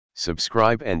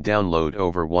Subscribe and download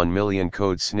over 1 million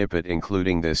code snippet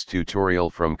including this tutorial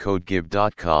from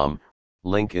codegive.com,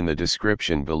 link in the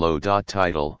description below.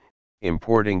 Title,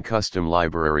 Importing Custom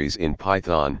Libraries in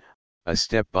Python, a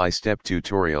step-by-step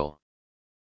tutorial.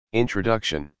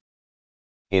 Introduction.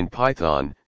 In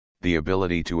Python, the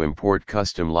ability to import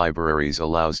custom libraries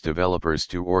allows developers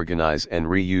to organize and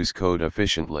reuse code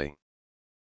efficiently.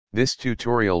 This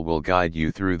tutorial will guide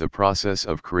you through the process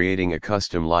of creating a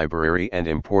custom library and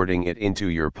importing it into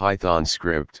your Python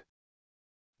script.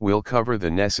 We'll cover the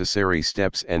necessary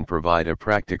steps and provide a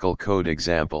practical code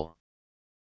example.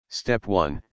 Step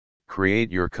 1. Create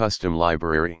your custom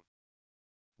library.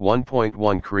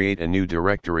 1.1 Create a new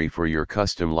directory for your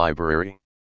custom library.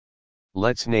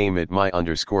 Let's name it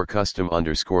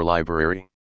my_custom_library.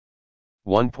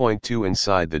 1.2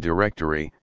 Inside the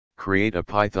directory, create a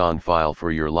Python file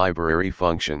for your library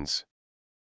functions.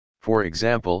 For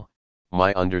example,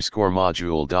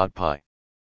 my_module.py.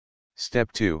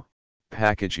 Step 2.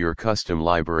 Package your custom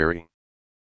library.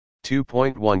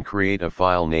 2.1 Create a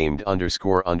file named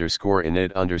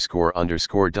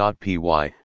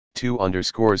 __init__.py, 2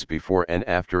 underscores before and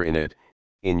after init,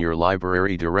 in your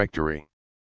library directory.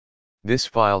 This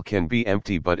file can be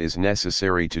empty but is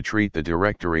necessary to treat the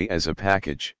directory as a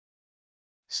package.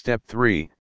 Step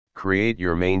 3. Create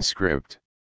your main script.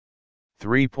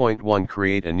 3.1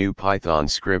 Create a new Python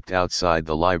script outside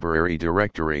the library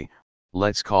directory,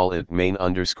 let's call it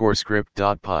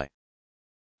main_script.py.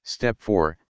 Step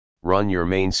 4. Run your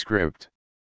main script.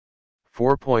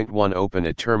 4.1 Open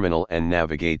a terminal and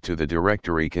navigate to the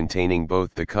directory containing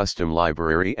both the custom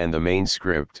library and the main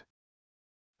script.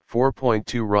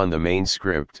 4.2 Run the main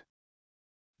script.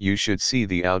 You should see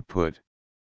the output.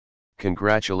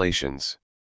 Congratulations!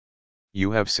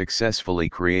 You have successfully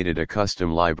created a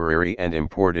custom library and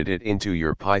imported it into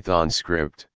your Python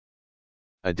script.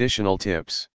 Additional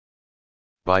tips.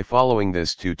 By following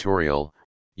this tutorial,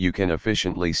 you can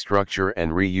efficiently structure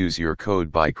and reuse your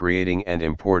code by creating and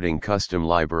importing custom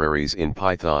libraries in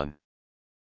Python.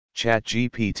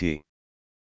 ChatGPT.